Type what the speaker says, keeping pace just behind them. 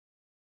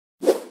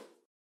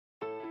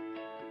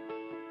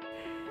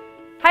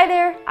Hi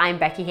there, I'm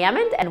Becky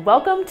Hammond and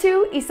welcome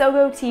to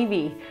Isogo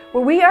TV,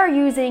 where we are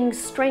using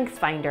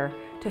StrengthsFinder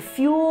to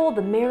fuel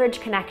the marriage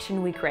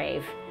connection we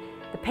crave,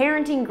 the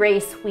parenting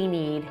grace we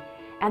need,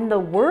 and the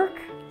work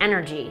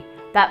energy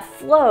that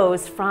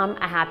flows from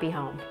a happy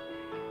home.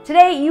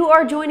 Today you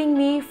are joining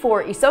me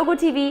for Isogo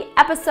TV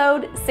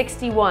episode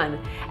 61,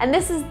 and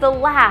this is the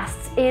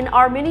last in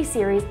our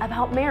mini-series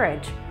about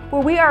marriage,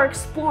 where we are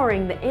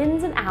exploring the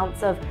ins and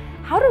outs of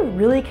how to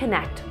really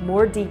connect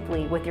more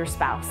deeply with your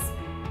spouse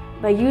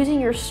by using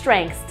your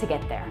strengths to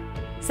get there.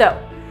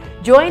 So,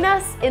 join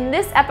us in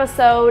this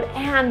episode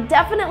and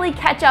definitely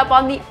catch up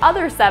on the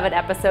other 7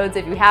 episodes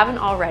if you haven't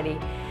already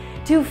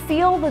to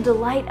feel the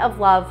delight of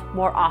love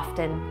more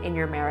often in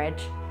your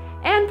marriage,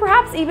 and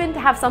perhaps even to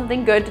have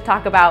something good to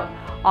talk about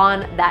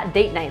on that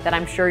date night that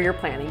I'm sure you're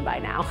planning by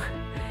now.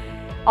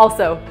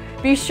 Also,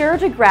 be sure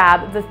to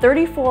grab the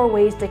 34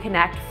 Ways to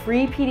Connect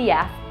free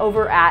PDF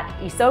over at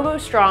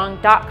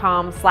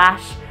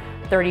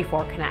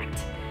isogostrong.com/34connect.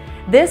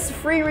 This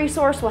free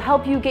resource will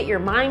help you get your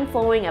mind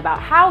flowing about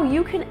how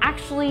you can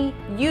actually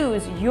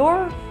use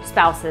your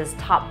spouse's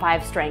top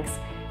 5 strengths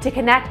to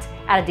connect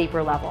at a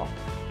deeper level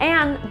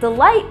and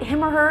delight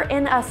him or her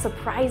in a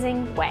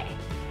surprising way.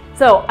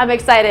 So I'm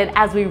excited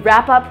as we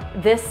wrap up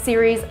this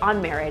series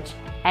on marriage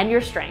and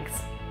your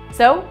strengths.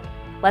 So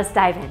let's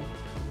dive in.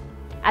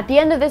 At the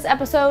end of this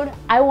episode,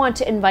 I want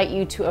to invite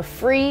you to a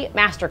free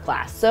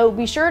masterclass, so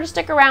be sure to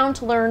stick around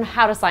to learn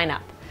how to sign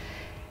up.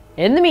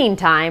 In the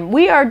meantime,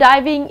 we are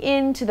diving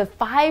into the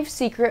 5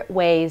 secret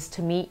ways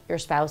to meet your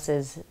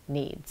spouse's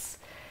needs.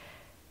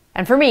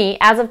 And for me,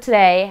 as of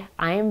today,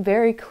 I am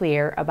very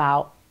clear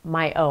about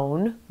my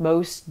own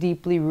most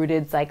deeply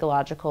rooted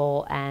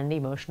psychological and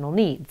emotional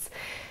needs.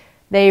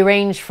 They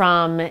range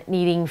from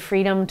needing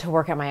freedom to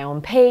work at my own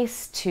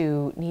pace,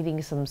 to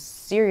needing some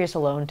serious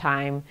alone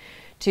time,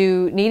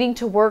 to needing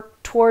to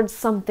work towards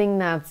something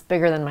that's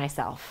bigger than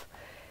myself.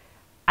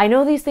 I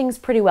know these things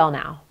pretty well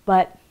now,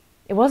 but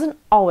it wasn't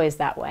always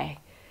that way.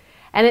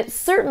 And it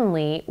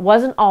certainly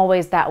wasn't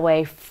always that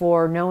way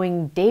for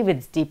knowing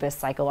David's deepest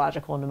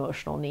psychological and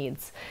emotional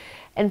needs.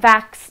 In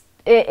fact,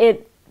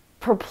 it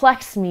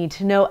perplexed me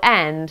to no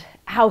end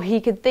how he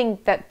could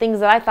think that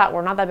things that I thought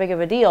were not that big of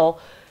a deal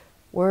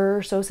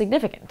were so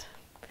significant.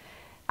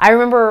 I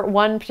remember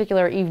one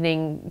particular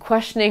evening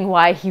questioning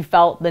why he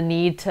felt the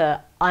need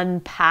to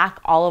unpack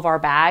all of our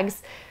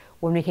bags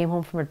when we came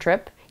home from a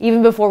trip,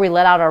 even before we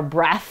let out our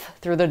breath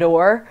through the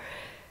door.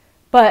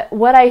 But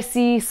what I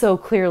see so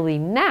clearly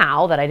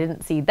now that I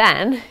didn't see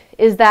then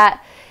is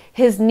that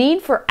his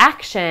need for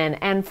action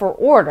and for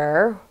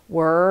order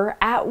were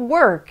at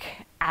work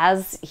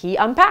as he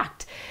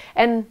unpacked.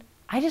 And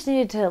I just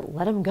needed to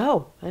let him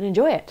go and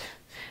enjoy it.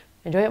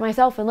 Enjoy it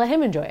myself and let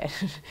him enjoy it.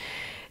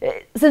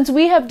 Since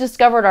we have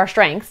discovered our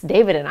strengths,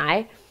 David and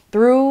I,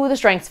 through the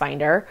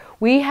StrengthsFinder,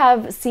 we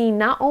have seen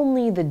not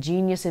only the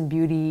genius and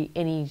beauty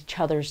in each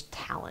other's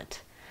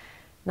talent,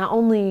 not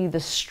only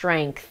the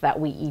strength that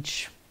we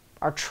each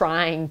are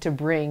trying to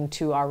bring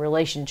to our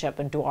relationship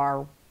and to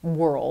our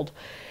world,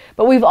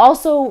 but we've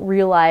also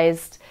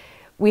realized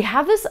we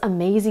have this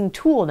amazing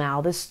tool now,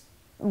 this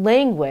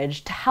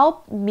language to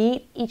help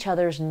meet each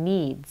other's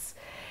needs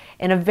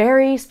in a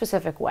very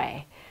specific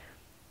way.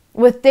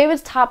 With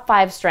David's top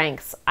 5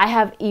 strengths, I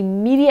have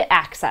immediate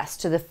access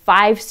to the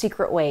 5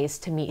 secret ways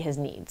to meet his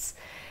needs.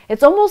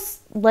 It's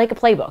almost like a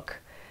playbook.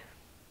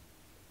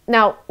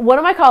 Now, one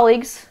of my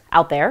colleagues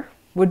out there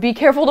would be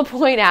careful to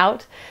point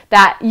out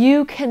that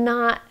you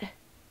cannot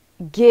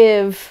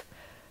give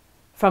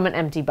from an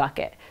empty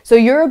bucket. So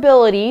your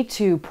ability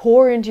to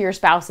pour into your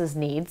spouse's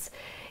needs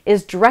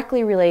is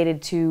directly related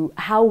to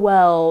how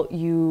well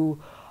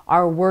you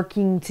are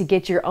working to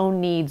get your own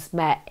needs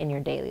met in your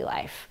daily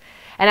life.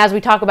 And as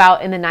we talk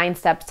about in the 9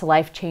 Steps to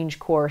Life Change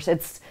course,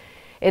 it's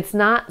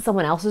not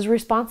someone else's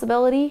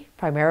responsibility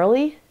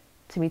primarily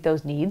to meet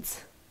those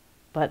needs,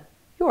 but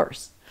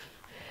yours.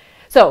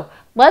 So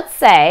let's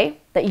say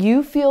that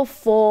you feel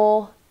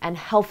full and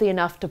healthy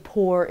enough to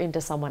pour into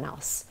someone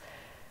else.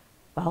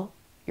 Well,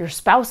 your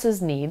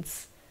spouse's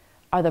needs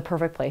are the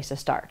perfect place to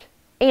start.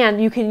 And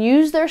you can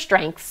use their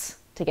strengths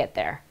to get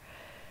there.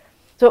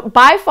 So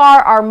by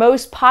far our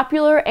most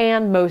popular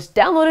and most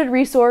downloaded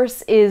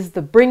resource is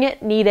the Bring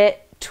It, Need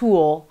It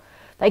tool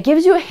that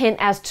gives you a hint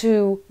as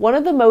to one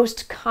of the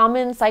most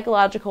common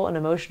psychological and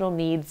emotional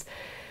needs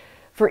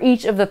for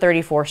each of the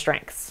 34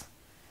 strengths.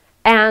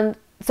 And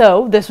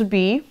so this would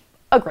be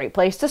a great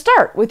place to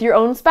start with your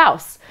own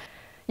spouse.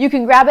 You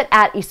can grab it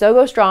at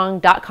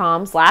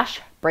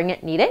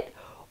isogostrong.com/bringitneedit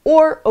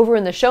or over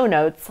in the show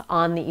notes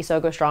on the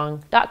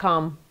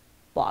isogostrong.com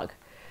blog.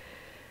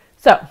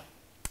 So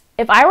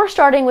if I were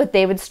starting with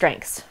David's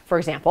strengths, for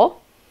example,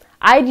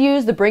 I'd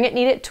use the Bring It,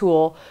 Need It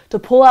tool to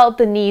pull out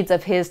the needs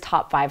of his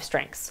top 5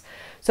 strengths.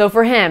 So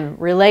for him,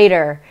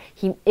 relator,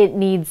 it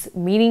needs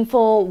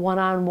meaningful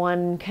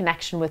one-on-one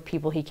connection with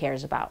people he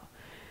cares about.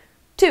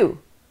 2,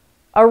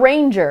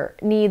 arranger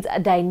needs a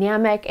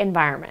dynamic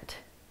environment.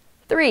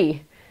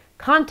 3,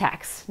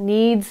 context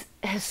needs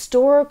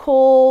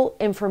historical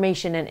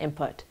information and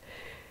input.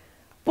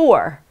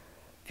 4,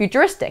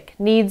 futuristic,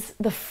 needs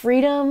the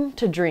freedom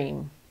to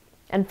dream.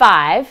 And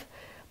 5,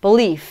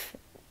 belief.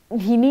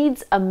 He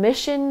needs a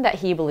mission that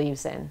he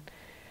believes in.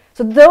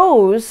 So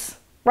those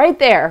right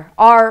there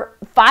are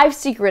 5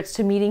 secrets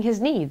to meeting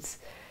his needs,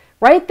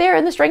 right there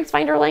in the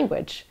StrengthsFinder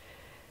language.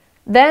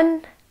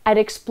 Then I'd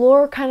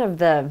explore kind of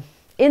the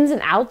ins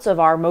and outs of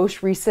our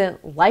most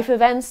recent life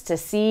events to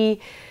see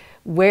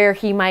where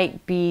he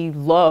might be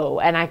low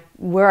and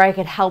where I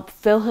could help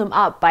fill him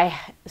up by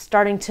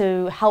starting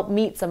to help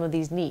meet some of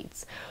these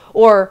needs,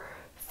 or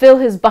fill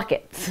his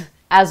buckets,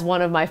 as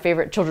one of my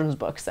favorite children's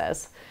books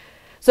says.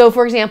 So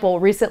for example,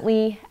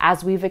 recently,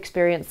 as we've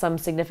experienced some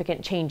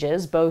significant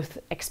changes, both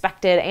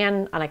expected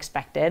and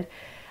unexpected,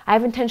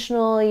 I've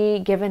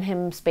intentionally given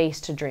him space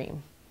to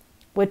dream,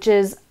 which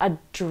is a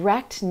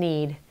direct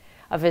need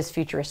of his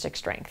futuristic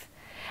strength.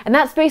 And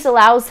that space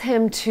allows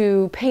him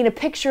to paint a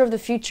picture of the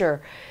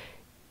future,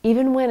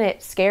 even when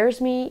it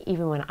scares me,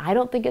 even when I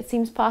don't think it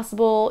seems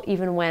possible,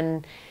 even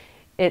when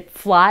it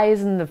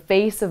flies in the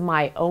face of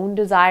my own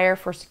desire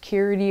for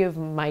security of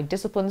my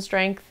discipline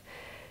strength.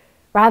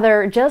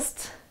 Rather,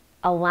 just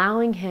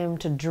allowing him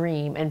to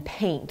dream and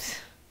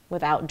paint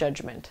without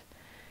judgment.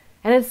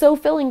 And it's so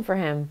filling for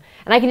him.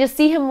 And I can just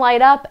see him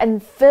light up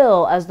and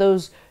fill as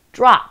those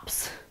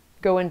drops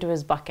go into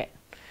his bucket.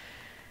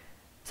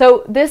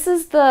 So this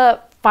is the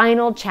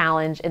final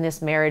challenge in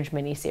this marriage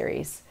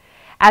mini-series.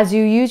 As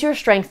you use your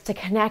strengths to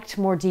connect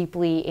more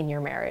deeply in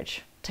your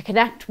marriage, to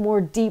connect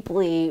more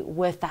deeply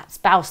with that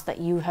spouse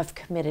that you have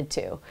committed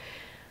to.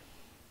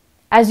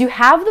 As you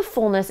have the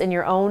fullness in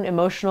your own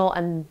emotional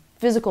and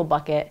physical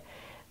bucket,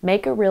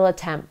 make a real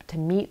attempt to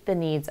meet the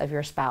needs of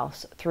your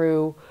spouse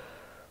through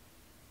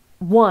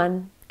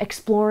 1,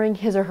 exploring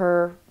his or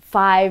her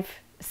 5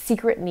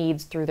 secret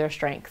needs through their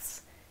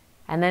strengths.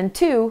 And then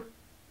 2,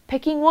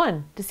 picking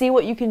one to see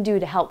what you can do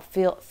to help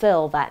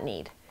fill that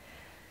need.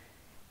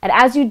 And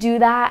as you do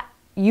that,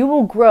 you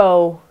will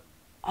grow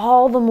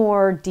all the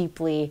more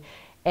deeply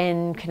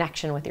in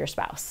connection with your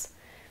spouse.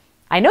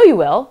 I know you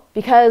will,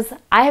 because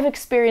I have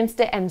experienced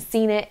it and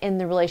seen it in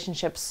the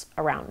relationships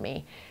around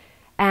me.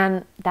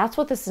 And that's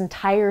what this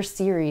entire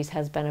series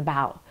has been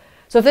about.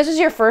 So if this is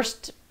your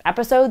first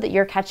episode that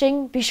you're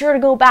catching, be sure to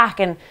go back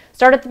and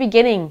start at the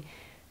beginning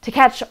to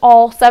catch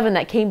all 7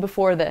 that came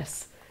before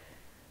this.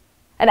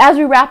 And as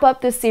we wrap up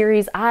this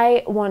series,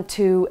 I want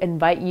to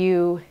invite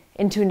you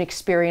into an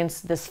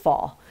experience this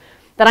fall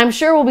that I'm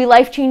sure will be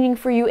life-changing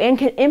for you and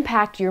can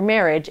impact your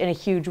marriage in a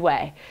huge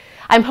way.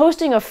 I'm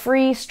hosting a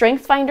free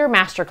StrengthsFinder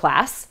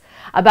Masterclass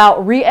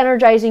about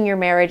re-energizing your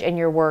marriage and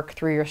your work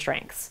through your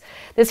strengths.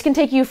 This can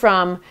take you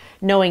from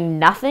knowing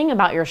nothing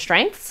about your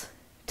strengths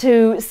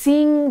to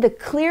seeing the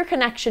clear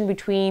connection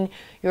between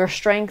your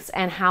strengths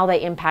and how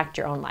they impact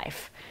your own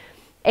life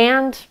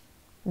and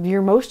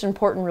your most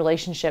important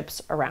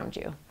relationships around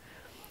you.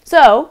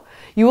 So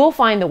you will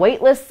find the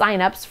waitlist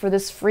signups for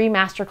this free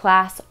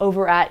masterclass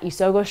over at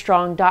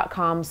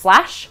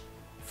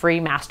isogostrong.com/free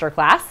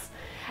masterclass.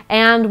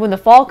 And when the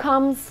fall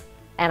comes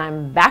and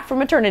I'm back from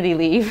maternity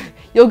leave,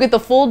 you'll get the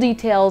full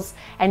details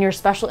and your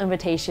special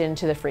invitation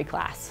to the free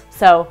class.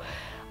 So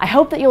I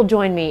hope that you'll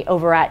join me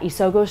over at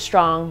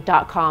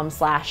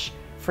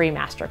isogostrong.com/free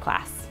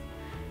masterclass.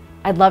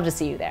 I'd love to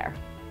see you there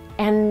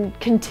and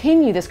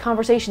continue this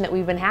conversation that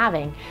we've been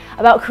having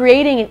about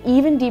creating an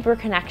even deeper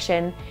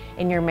connection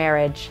in your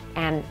marriage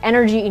and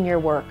energy in your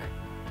work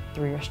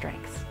through your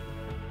strengths.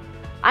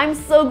 I'm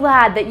so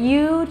glad that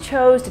you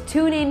chose to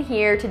tune in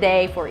here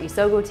today for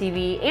Isogo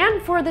TV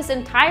and for this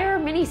entire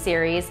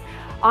mini-series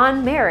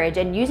on marriage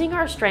and using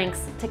our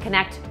strengths to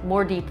connect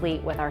more deeply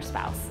with our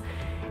spouse.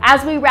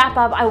 As we wrap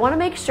up, I want to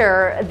make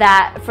sure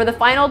that for the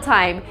final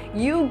time,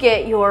 you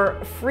get your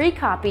free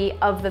copy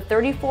of the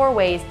 34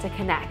 ways to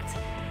connect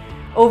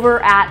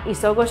over at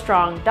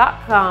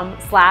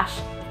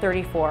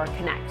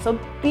isogostrong.com/34connect. So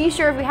be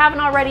sure, if you haven't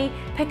already,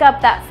 pick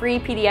up that free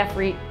PDF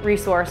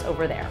resource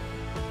over there.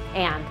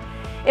 And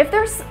if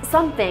there's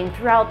something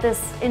throughout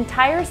this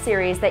entire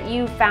series that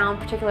you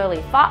found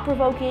particularly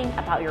thought-provoking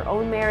about your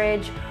own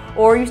marriage,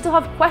 or you still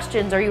have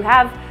questions, or you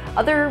have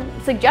other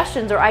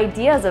suggestions or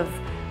ideas of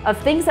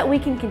things that we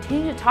can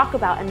continue to talk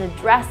about and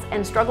address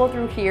and struggle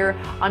through here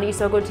on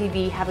Isogo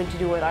TV having to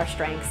do with our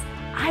strengths,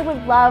 I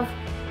would love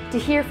to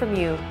hear from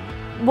you.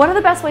 One of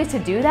the best ways to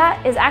do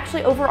that is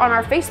actually over on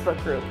our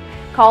Facebook group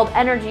called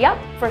Energy Up,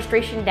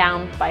 Frustration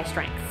Down by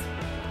Strengths.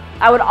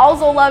 I would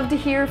also love to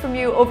hear from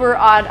you over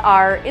on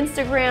our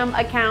Instagram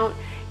account.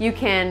 You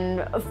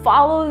can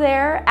follow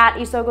there at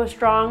Isogo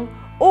Strong,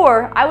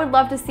 or I would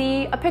love to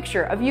see a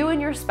picture of you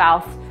and your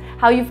spouse,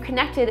 how you've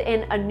connected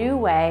in a new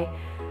way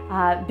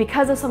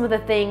because of some of the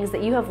things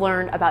that you have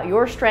learned about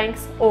your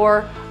strengths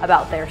or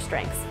about their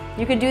strengths.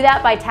 You can do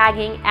that by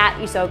tagging at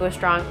Isogo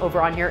Strong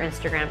over on your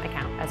Instagram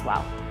account as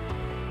well.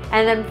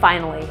 And then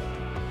finally,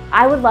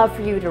 I would love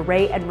for you to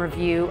rate and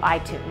review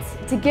iTunes,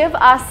 to give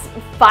us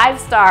 5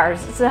 stars,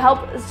 to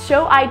help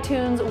show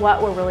iTunes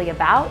what we're really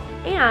about,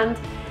 and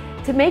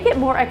to make it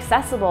more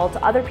accessible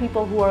to other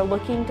people who are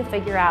looking to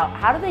figure out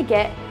how do they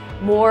get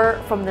more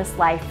from this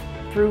life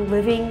through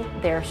living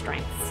their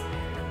strengths.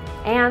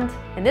 and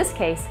in this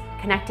case,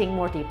 connecting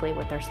more deeply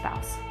with their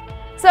spouse.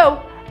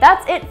 So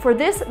that's it for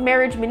this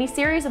marriage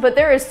mini-series, but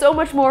there is so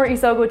much more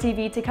Isogo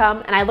TV to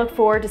come, and I look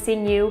forward to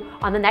seeing you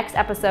on the next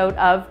episode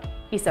of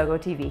Isogo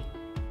TV.